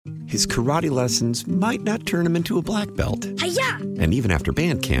his karate lessons might not turn him into a black belt. Hi-ya! And even after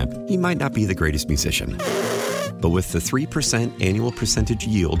band camp, he might not be the greatest musician. But with the 3% annual percentage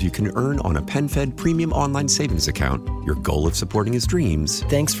yield you can earn on a PenFed premium online savings account, your goal of supporting his dreams...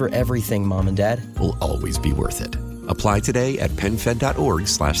 Thanks for everything, Mom and Dad. ...will always be worth it. Apply today at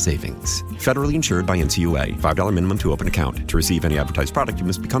PenFed.org/savings. Federally insured by NCUA. $5 minimum to open account. To receive any advertised product, you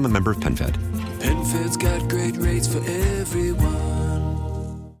must become a member of PenFed. PenFed's got great rates for everyone.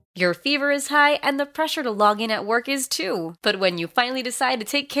 Your fever is high and the pressure to log in at work is too. But when you finally decide to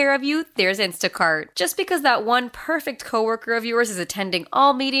take care of you, there's Instacart. Just because that one perfect coworker of yours is attending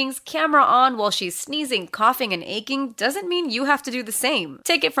all meetings, camera on while she's sneezing, coughing, and aching, doesn't mean you have to do the same.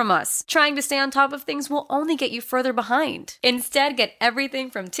 Take it from us. Trying to stay on top of things will only get you further behind. Instead, get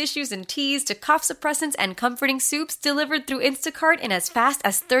everything from tissues and teas to cough suppressants and comforting soups delivered through Instacart in as fast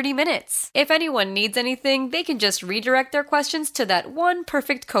as 30 minutes. If anyone needs anything, they can just redirect their questions to that one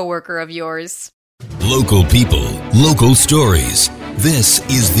perfect coworker of yours. Local people, local stories. This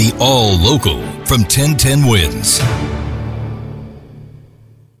is the All Local from 1010 Wins.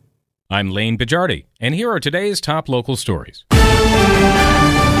 I'm Lane Bajardi, and here are today's top local stories.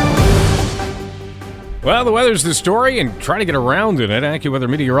 Well, the weather's the story, and trying to get around in it, AccuWeather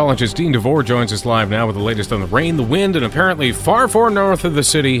meteorologist Dean DeVore joins us live now with the latest on the rain, the wind, and apparently far north of the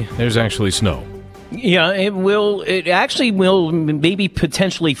city, there's actually snow. Yeah, it will. It actually will maybe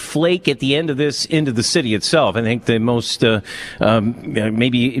potentially flake at the end of this into the city itself. I think the most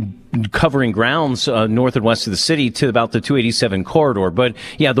maybe covering grounds north and west of the city to about the 287 corridor. But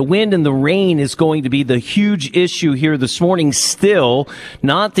yeah, the wind and the rain is going to be the huge issue here this morning. Still,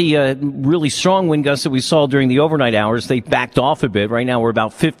 not the really strong wind gusts that we saw during the overnight hours. They backed off a bit. Right now, we're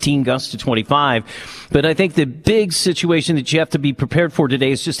about 15 gusts to 25. But I think the big situation that you have to be prepared for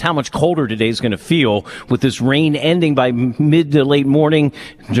today is just how much colder today is going to feel with this rain ending by mid to late morning.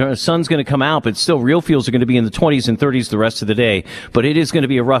 The sun's going to come out, but still real feels are going to be in the 20s and 30s the rest of the day. But it is going to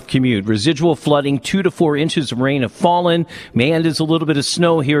be a rough commute. Residual flooding, 2 to 4 inches of rain have fallen. May end as a little bit of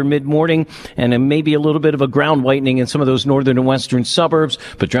snow here mid-morning and maybe a little bit of a ground whitening in some of those northern and western suburbs.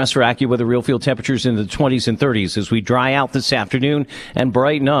 But dress for AccuWeather real field temperatures in the 20s and 30s as we dry out this afternoon and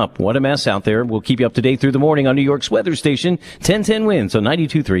brighten up. What a mess out there. We'll keep you up to date through the morning on New York's weather station, 1010 Winds on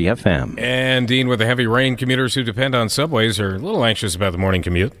 92.3 FM. And Dean, with the heavy rain, commuters who depend on subways are a little anxious about the morning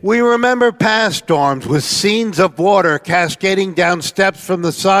commute. We remember past storms with scenes of water cascading down steps from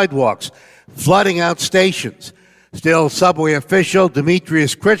the sidewalks, flooding out stations. Still, subway official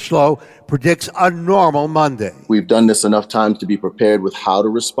Demetrius Critchlow predicts a normal Monday. We've done this enough times to be prepared with how to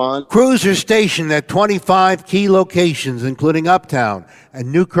respond. Crews are stationed at 25 key locations, including Uptown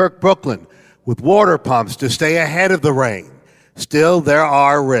and Newkirk, Brooklyn, with water pumps to stay ahead of the rain. Still, there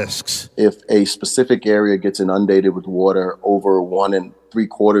are risks. If a specific area gets inundated with water over 1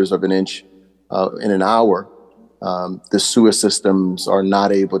 3/4 of an inch in an hour, the sewer systems are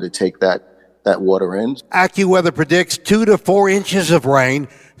not able to take that water in. AccuWeather predicts 2 to 4 inches of rain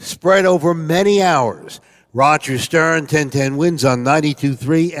spread over many hours. Roger Stern, 1010 Winds on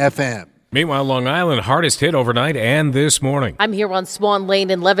 92.3 FM. Meanwhile, Long Island, hardest hit overnight and this morning. I'm here on Swan Lane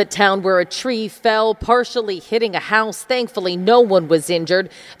in Levittown where a tree fell, partially hitting a house. Thankfully, no one was injured.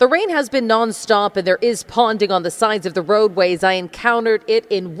 The rain has been nonstop and there is ponding on the sides of the roadways. I encountered it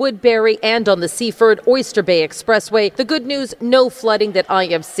in Woodbury and on the Seaford Oyster Bay Expressway. The good news, no flooding that I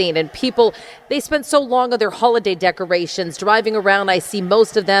have seen. And people, they spent so long on their holiday decorations. Driving around, I see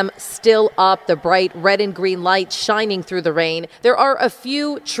most of them still up, the bright red and green lights shining through the rain. There are a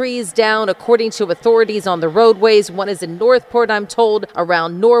few trees down, according to authorities on the roadways. One is in Northport, I'm told,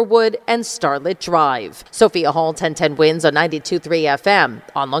 around Norwood and Starlit Drive. Sophia Hall, 1010 Winds on 92.3 FM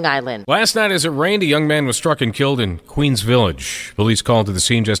on Long Island. Last night as it rained, a young man was struck and killed in Queens Village. Police called to the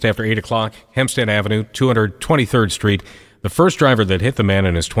scene just after 8 o'clock, Hempstead Avenue, 223rd Street. The first driver that hit the man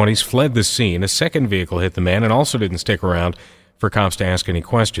in his 20s fled the scene. A second vehicle hit the man and also didn't stick around for cops to ask any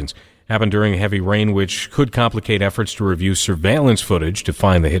questions. Happened during heavy rain, which could complicate efforts to review surveillance footage to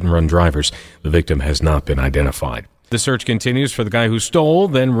find the hit-and-run drivers. The victim has not been identified. The search continues for the guy who stole,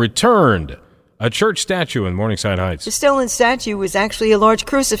 then returned a church statue in Morningside Heights. The stolen statue was actually a large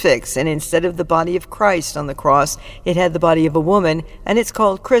crucifix, and instead of the body of Christ on the cross, it had the body of a woman, and it's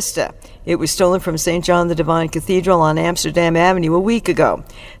called Christa. It was stolen from St. John the Divine Cathedral on Amsterdam Avenue a week ago.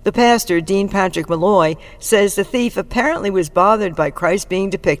 The pastor, Dean Patrick Malloy, says the thief apparently was bothered by Christ being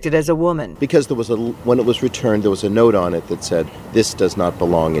depicted as a woman. Because when it was returned, there was a note on it that said, "This does not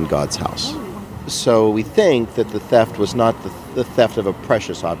belong in God's house." So we think that the theft was not the theft of a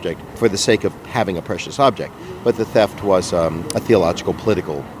precious object for the sake of having a precious object, but the theft was a theological,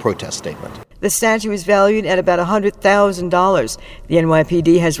 political protest statement. The statue is valued at about $100,000. The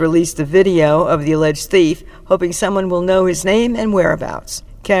NYPD has released the video of the alleged thief, hoping someone will know his name and whereabouts.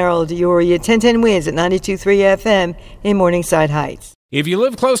 Carol Dioria, 1010 Wins at 92.3 FM in Morningside Heights. If you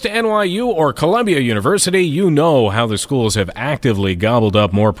live close to NYU or Columbia University, you know how the schools have actively gobbled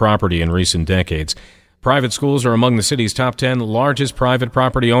up more property in recent decades. Private schools are among the city's top 10 largest private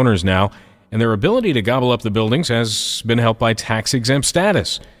property owners now, and their ability to gobble up the buildings has been helped by tax-exempt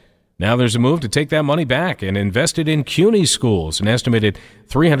status. Now there's a move to take that money back and invest it in CUNY schools, an estimated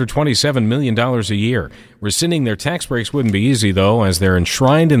 $327 million a year. Rescinding their tax breaks wouldn't be easy, though, as they're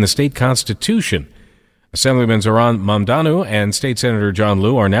enshrined in the state constitution. Assemblyman Zoran Mamdanu and State Senator John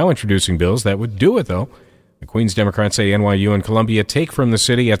Liu are now introducing bills that would do it, though. The Queens Democrats say NYU and Columbia take from the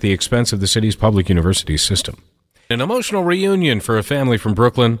city at the expense of the city's public university system. An emotional reunion for a family from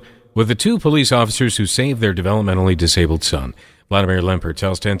Brooklyn with the two police officers who saved their developmentally disabled son. Vladimir Lemper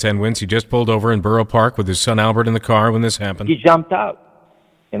tells 1010 Wins he just pulled over in Borough Park with his son Albert in the car when this happened. He jumped out.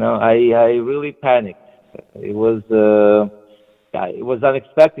 I really panicked. It was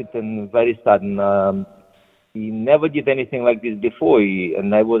unexpected and very sudden. He never did anything like this before,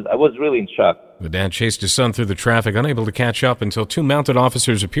 and I was really in shock. The dad chased his son through the traffic, unable to catch up until two mounted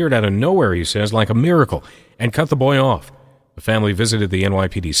officers appeared out of nowhere, he says, like a miracle, and cut the boy off. The family visited the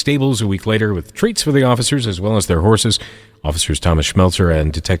NYPD stables a week later with treats for the officers as well as their horses. Officers Thomas Schmelzer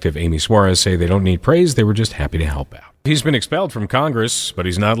and Detective Amy Suarez say they don't need praise, they were just happy to help out. He's been expelled from Congress, but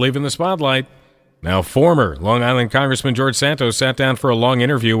he's not leaving the spotlight. Now, former Long Island Congressman George Santos sat down for a long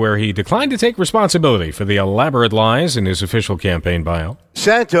interview where he declined to take responsibility for the elaborate lies in his official campaign bio.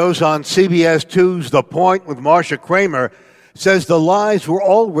 Santos on CBS 2's The Point with Marcia Kramer says the lies were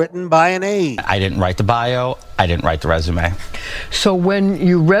all written by an aide. I didn't write the bio. I didn't write the resume. So when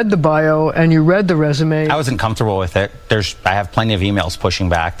you read the bio and you read the resume... I wasn't comfortable with it. I have plenty of emails pushing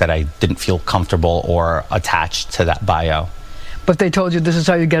back that I didn't feel comfortable or attached to that bio. But they told you this is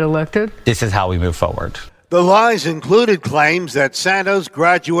how you get elected? This is how we move forward. The lies included claims that Santos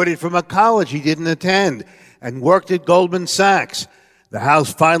graduated from a college he didn't attend and worked at Goldman Sachs. The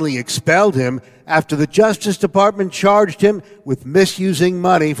House finally expelled him after the Justice Department charged him with misusing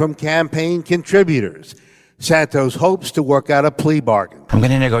money from campaign contributors. Santos hopes to work out a plea bargain. I'm going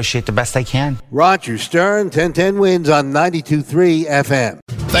to negotiate the best I can. Roger Stern, 1010 Wins on 92.3 FM.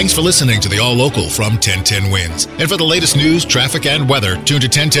 Thanks for listening to the All Local from 1010 Wins. And for the latest news, traffic, and weather, tune to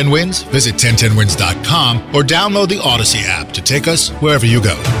 1010 Wins, visit 1010wins.com, or download the Odyssey app to take us wherever you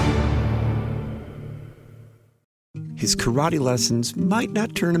go. His karate lessons might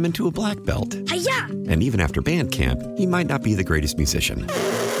not turn him into a black belt. Hi-ya! And even after band camp, he might not be the greatest musician.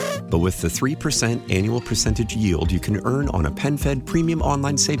 But with the 3% annual percentage yield you can earn on a PenFed premium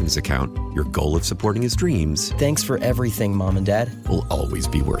online savings account, your goal of supporting his dreams... Thanks for everything, Mom and Dad. ...will always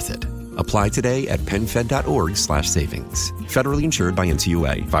be worth it. Apply today at PenFed.org/savings. Federally insured by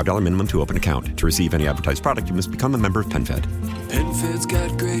NCUA. $5 minimum to open account. To receive any advertised product, you must become a member of PenFed. PenFed's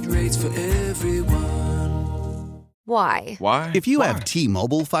got great rates for everyone. Why? Why? If you have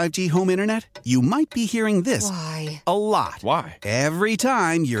T-Mobile 5G home internet, you might be hearing this Why? A lot. Why? Every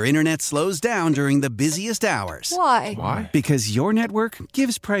time your internet slows down during the busiest hours. Why? Why? Because your network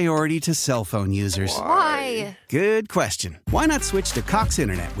gives priority to cell phone users. Why? Good question. Why not switch to Cox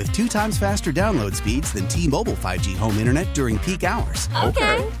Internet with 2 times faster download speeds than T-Mobile 5G home internet during peak hours?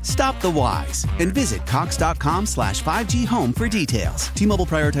 Okay. Stop the whys and visit cox.com/5G home for details. T-Mobile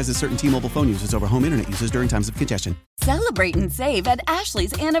prioritizes certain T-Mobile phone users over home internet users during times of congestion. Celebrate and save at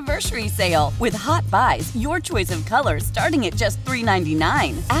Ashley's Anniversary Sale. With Hot Buys, your choice of colors starting at just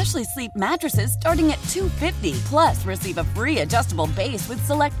 $3.99. Ashley Sleep mattresses starting at $2.50. Plus, receive a free adjustable base with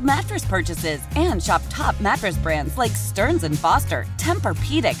select mattress purchases. And shop top mattress brands like Stearns & Foster,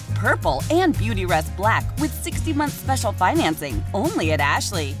 Tempur-Pedic, Purple, and Beautyrest Black with 60-month special financing. Only at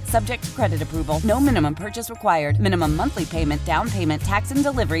Ashley. Subject to credit approval. No minimum purchase required. Minimum monthly payment, down payment, tax, and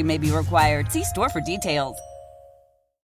delivery may be required. See store for details.